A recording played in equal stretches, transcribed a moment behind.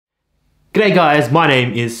G'day guys, my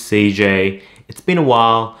name is CJ. It's been a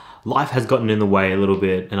while, life has gotten in the way a little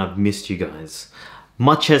bit and I've missed you guys.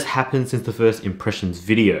 Much has happened since the first impressions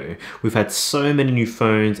video. We've had so many new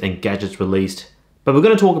phones and gadgets released, but we're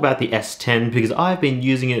going to talk about the S10 because I've been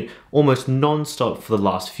using it almost non-stop for the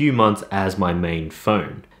last few months as my main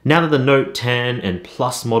phone. Now that the Note 10 and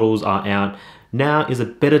Plus models are out, now is a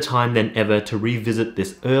better time than ever to revisit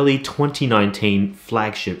this early 2019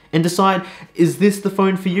 flagship and decide, is this the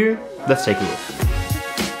phone for you? Let's take a look.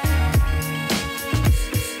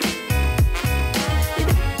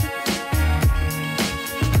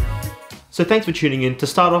 So thanks for tuning in. To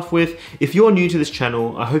start off with, if you're new to this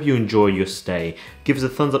channel, I hope you enjoy your stay. Give us a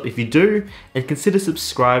thumbs up if you do, and consider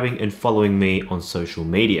subscribing and following me on social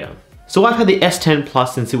media. So I've had the S10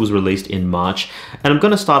 Plus since it was released in March, and I'm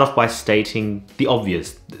going to start off by stating the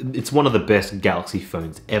obvious. It's one of the best Galaxy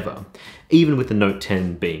phones ever, even with the Note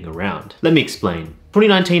 10 being around. Let me explain.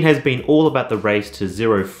 2019 has been all about the race to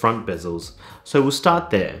zero front bezels, so we'll start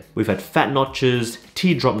there. We've had fat notches,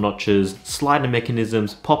 teardrop notches, slider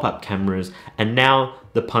mechanisms, pop-up cameras, and now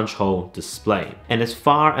the punch hole display. And as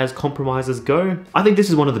far as compromises go, I think this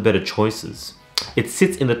is one of the better choices. It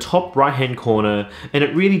sits in the top right hand corner and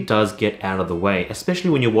it really does get out of the way, especially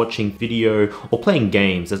when you're watching video or playing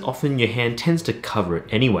games, as often your hand tends to cover it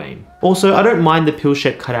anyway. Also, I don't mind the pill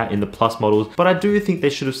shape cutout in the Plus models, but I do think they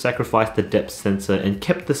should have sacrificed the depth sensor and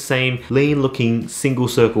kept the same lean looking single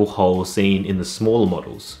circle hole seen in the smaller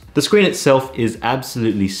models. The screen itself is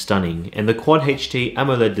absolutely stunning, and the Quad HD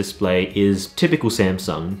AMOLED display is typical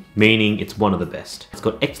Samsung, meaning it's one of the best. It's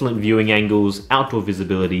got excellent viewing angles, outdoor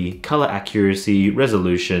visibility, color accuracy,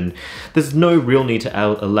 resolution. There's no real need to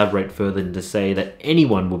elaborate further than to say that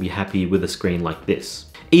anyone will be happy with a screen like this,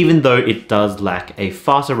 even though it does lack a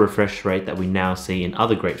faster refresh rate that we now see in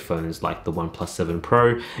other great phones like the OnePlus 7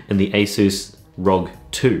 Pro and the Asus ROG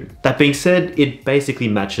 2. That being said, it basically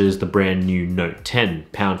matches the brand new Note 10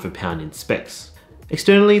 pound for pound in specs.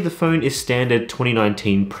 Externally, the phone is standard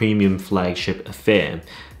 2019 premium flagship affair.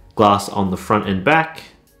 Glass on the front and back,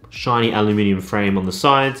 shiny aluminium frame on the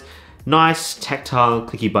sides, nice tactile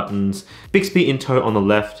clicky buttons, Bixby in tow on the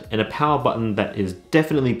left, and a power button that is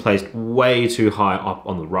definitely placed way too high up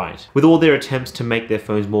on the right. With all their attempts to make their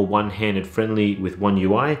phones more one-handed friendly with One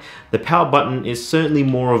UI, the power button is certainly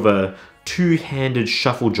more of a two-handed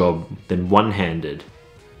shuffle job than one-handed.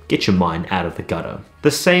 Get your mind out of the gutter.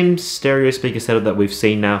 The same stereo speaker setup that we've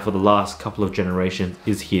seen now for the last couple of generations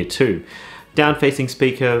is here too. Down-facing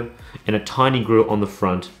speaker and a tiny grill on the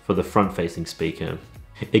front for the front-facing speaker.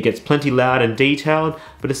 It gets plenty loud and detailed,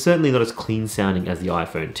 but it's certainly not as clean sounding as the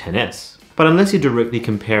iPhone XS. But unless you're directly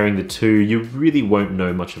comparing the two, you really won't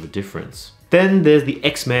know much of a difference. Then there's the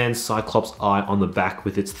X-Man Cyclops Eye on the back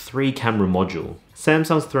with its 3-camera module.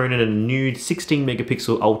 Samsung's thrown in a new 16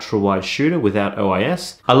 megapixel ultra-wide shooter without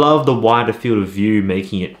OIS. I love the wider field of view,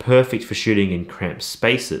 making it perfect for shooting in cramped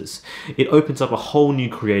spaces. It opens up a whole new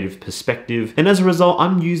creative perspective, and as a result,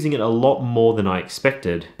 I'm using it a lot more than I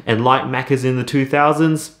expected. And like Macca's in the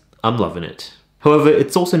 2000s, I'm loving it. However,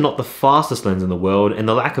 it's also not the fastest lens in the world, and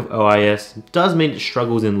the lack of OIS does mean it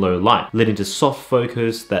struggles in low light, leading to soft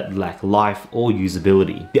focus that lack life or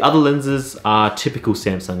usability. The other lenses are typical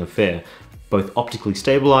Samsung affair, both optically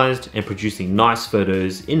stabilized and producing nice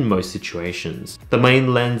photos in most situations. The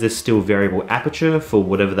main lens is still variable aperture for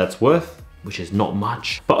whatever that's worth, which is not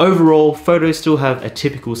much. But overall, photos still have a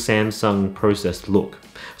typical Samsung processed look.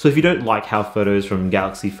 So if you don't like how photos from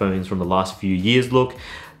Galaxy phones from the last few years look,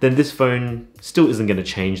 then this phone still isn't going to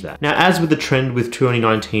change that. Now, as with the trend with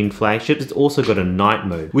 2019 flagships, it's also got a night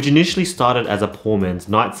mode, which initially started as a poor man's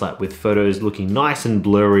night sight with photos looking nice and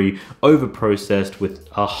blurry, over-processed with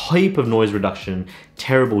a heap of noise reduction,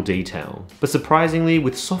 terrible detail. But surprisingly,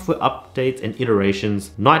 with software updates and iterations,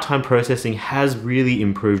 nighttime processing has really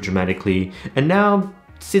improved dramatically, and now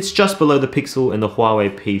sits just below the Pixel and the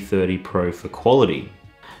Huawei P30 Pro for quality.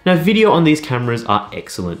 Now, video on these cameras are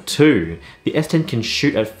excellent too. The S10 can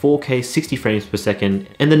shoot at 4K 60 frames per second,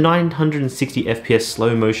 and the 960 FPS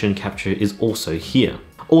slow motion capture is also here.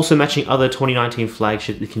 Also matching other 2019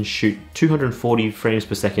 flagships, it can shoot 240 frames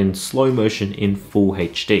per second slow motion in full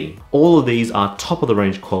HD. All of these are top of the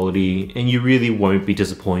range quality, and you really won't be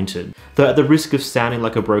disappointed. Though at the risk of sounding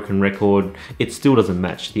like a broken record, it still doesn't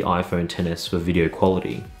match the iPhone XS for video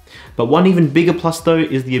quality. But one even bigger plus though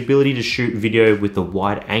is the ability to shoot video with the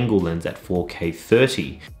wide angle lens at 4K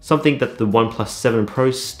 30, something that the OnePlus 7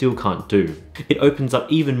 Pro still can't do. It opens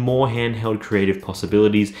up even more handheld creative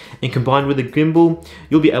possibilities, and combined with a gimbal,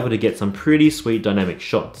 you'll be able to get some pretty sweet dynamic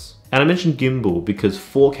shots. And I mentioned gimbal because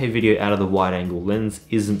 4K video out of the wide angle lens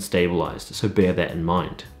isn't stabilized, so bear that in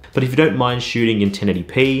mind. But if you don't mind shooting in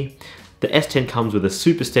 1080p, The S10 comes with a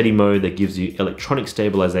super steady mode that gives you electronic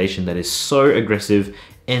stabilization that is so aggressive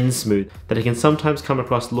and smooth that it can sometimes come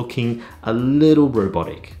across looking a little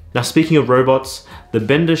robotic. Now speaking of robots, the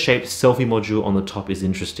bender-shaped selfie module on the top is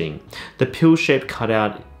interesting. The pill-shaped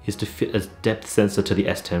cutout is to fit as depth sensor to the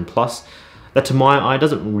S10 Plus, that to my eye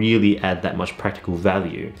doesn't really add that much practical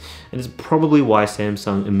value, and it's probably why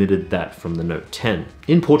Samsung omitted that from the Note 10.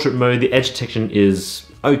 In portrait mode, the edge detection is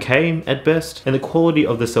okay at best, and the quality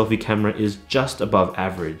of the selfie camera is just above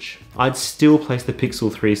average. I'd still place the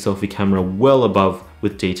Pixel 3 selfie camera well above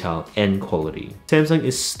with detail and quality. Samsung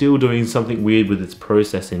is still doing something weird with its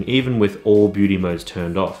processing, even with all beauty modes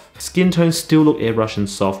turned off. Skin tones still look airbrushed and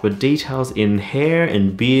soft, but details in hair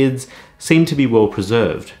and beards seem to be well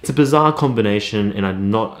preserved. It's a bizarre combination and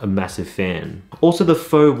I'm not a massive fan. Also, the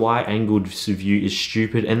faux wide-angled view is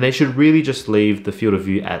stupid and they should really just leave the field of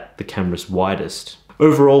view at the camera's widest.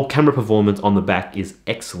 Overall, camera performance on the back is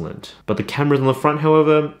excellent, but the cameras on the front,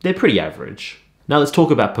 however, they're pretty average. Now let's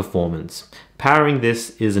talk about performance. Powering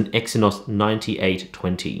this is an Exynos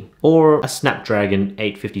 9820 or a Snapdragon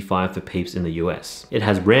 855 for peeps in the US. It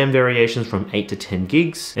has RAM variations from 8 to 10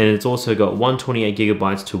 gigs, and it's also got 128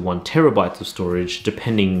 gigabytes to 1 terabyte of storage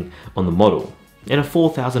depending on the model, and a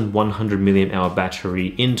 4100 mAh battery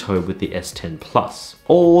in tow with the S10 Plus.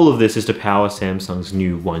 All of this is to power Samsung's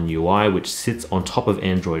new One UI, which sits on top of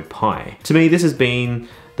Android Pie. To me, this has been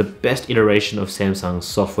the best iteration of Samsung's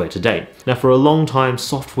software to date. Now for a long time,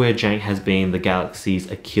 software jank has been the Galaxy's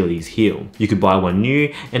Achilles heel. You could buy one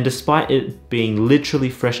new, and despite it being literally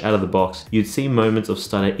fresh out of the box, you'd see moments of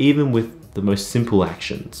stutter even with the most simple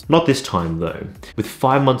actions. Not this time though. With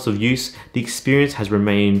 5 months of use, the experience has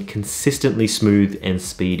remained consistently smooth and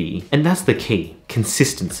speedy. And that's the key,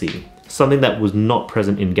 consistency. Something that was not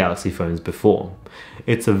present in Galaxy phones before.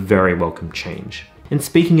 It's a very welcome change. And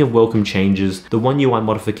speaking of welcome changes, the One UI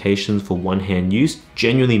modifications for one-hand use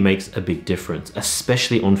genuinely makes a big difference,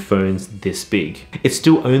 especially on phones this big. It's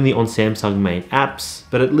still only on Samsung main apps,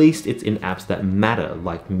 but at least it's in apps that matter,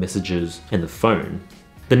 like messages and the phone.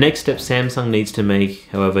 The next step Samsung needs to make,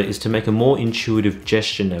 however, is to make a more intuitive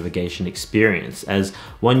gesture navigation experience, as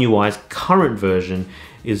One UI's current version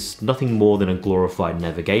is nothing more than a glorified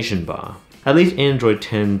navigation bar. At least Android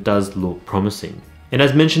 10 does look promising. And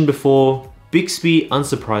as mentioned before, Bixby,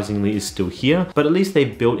 unsurprisingly, is still here, but at least they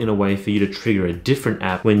built in a way for you to trigger a different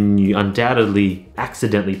app when you undoubtedly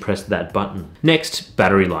accidentally pressed that button. Next,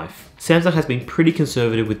 battery life. Samsung has been pretty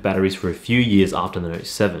conservative with batteries for a few years after the Note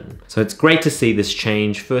 7. So it's great to see this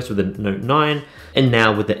change, first with the Note 9 and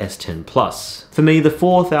now with the S10 Plus. For me, the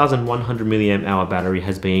 4100 mAh battery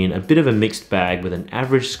has been a bit of a mixed bag with an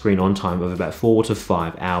average screen on time of about 4 to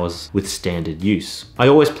 5 hours with standard use. I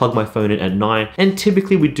always plug my phone in at night, and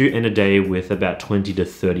typically we do end a day with about 20 to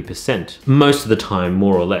 30%, most of the time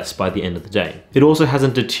more or less by the end of the day. It also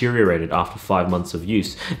hasn't deteriorated after 5 months of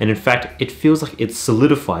use, and in fact it feels like it's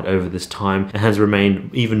solidified over this time and has remained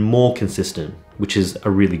even more consistent, which is a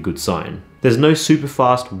really good sign. There's no super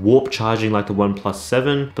fast warp charging like the OnePlus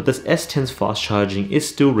 7, but this S10's fast charging is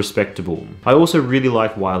still respectable. I also really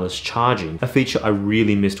like wireless charging, a feature I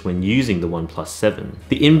really missed when using the OnePlus 7.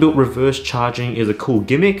 The inbuilt reverse charging is a cool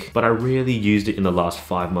gimmick, but I rarely used it in the last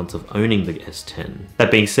 5 months of owning the S10. That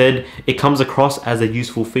being said, it comes across as a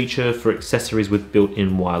useful feature for accessories with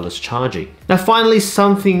built-in wireless charging. Now finally,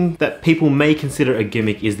 something that people may consider a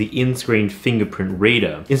gimmick is the in-screen fingerprint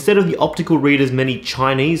reader. Instead of the optical readers many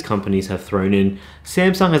Chinese companies have thrown in,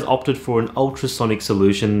 Samsung has opted for an ultrasonic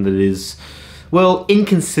solution that is, well,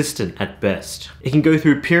 inconsistent at best. It can go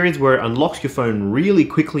through periods where it unlocks your phone really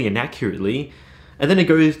quickly and accurately, and then it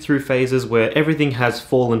goes through phases where everything has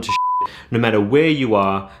fallen to shit. No matter where you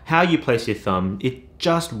are, how you place your thumb, it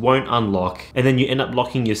just won't unlock, and then you end up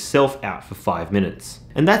locking yourself out for 5 minutes.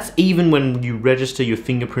 And that's even when you register your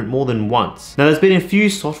fingerprint more than once. Now there's been a few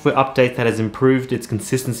software updates that has improved its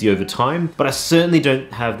consistency over time, but I certainly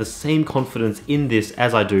don't have the same confidence in this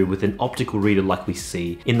as I do with an optical reader like we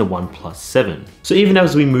see in the OnePlus 7. So even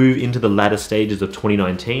as we move into the latter stages of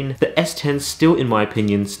 2019, the S10 still, in my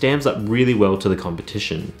opinion, stands up really well to the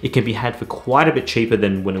competition. It can be had for quite a bit cheaper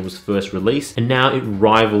than when it was first released, and now it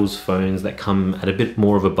rivals phones that come at a bit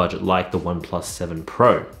more of a budget like the OnePlus 7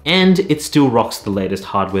 Pro. And it still rocks the latest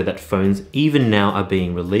hardware that phones even now are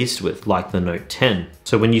being released with, like the Note 10.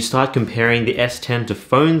 So when you start comparing the S10 to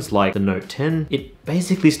phones like the Note 10, it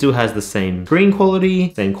basically still has the same screen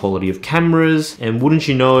quality, same quality of cameras, and wouldn't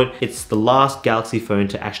you know it, it's the last Galaxy phone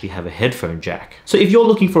to actually have a headphone jack. So if you're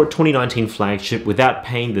looking for a 2019 flagship without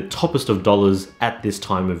paying the toppest of dollars at this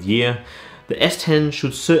time of year, the S10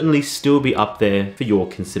 should certainly still be up there for your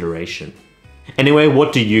consideration. Anyway,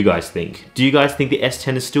 what do you guys think? Do you guys think the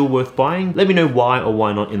S10 is still worth buying? Let me know why or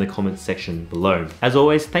why not in the comments section below. As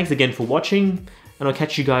always, thanks again for watching, and I'll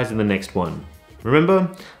catch you guys in the next one. Remember,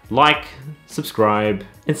 like, subscribe,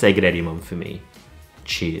 and say good day to your mum for me.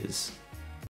 Cheers.